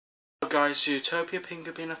guys, Zootopia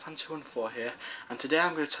Pinguina Fan 214 here, and today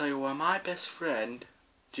I'm going to tell you why my best friend,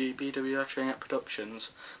 BR&GWRTrainiac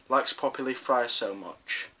Productions, likes Poppy Lee Friar so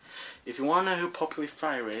much. If you want to know who Poppy Lee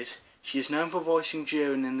Friar is, she is known for voicing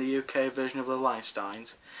June in the UK version of The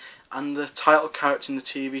Lionsteins, and the title character in the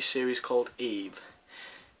TV series called Eve.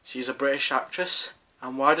 She's a British actress,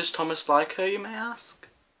 and why does Thomas like her, you may ask?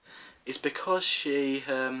 It's because she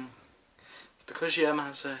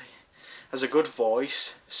has a good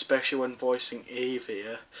voice, especially when voicing Eve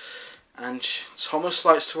here. And Thomas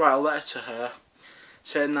likes to write a letter to her,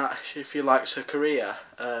 saying that if he likes her career.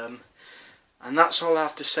 And that's all I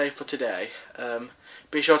have to say for today.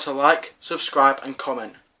 Be sure to like, subscribe and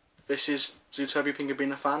comment. This is Zootopia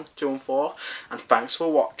Pinguina Fan 214, and thanks for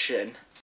watching.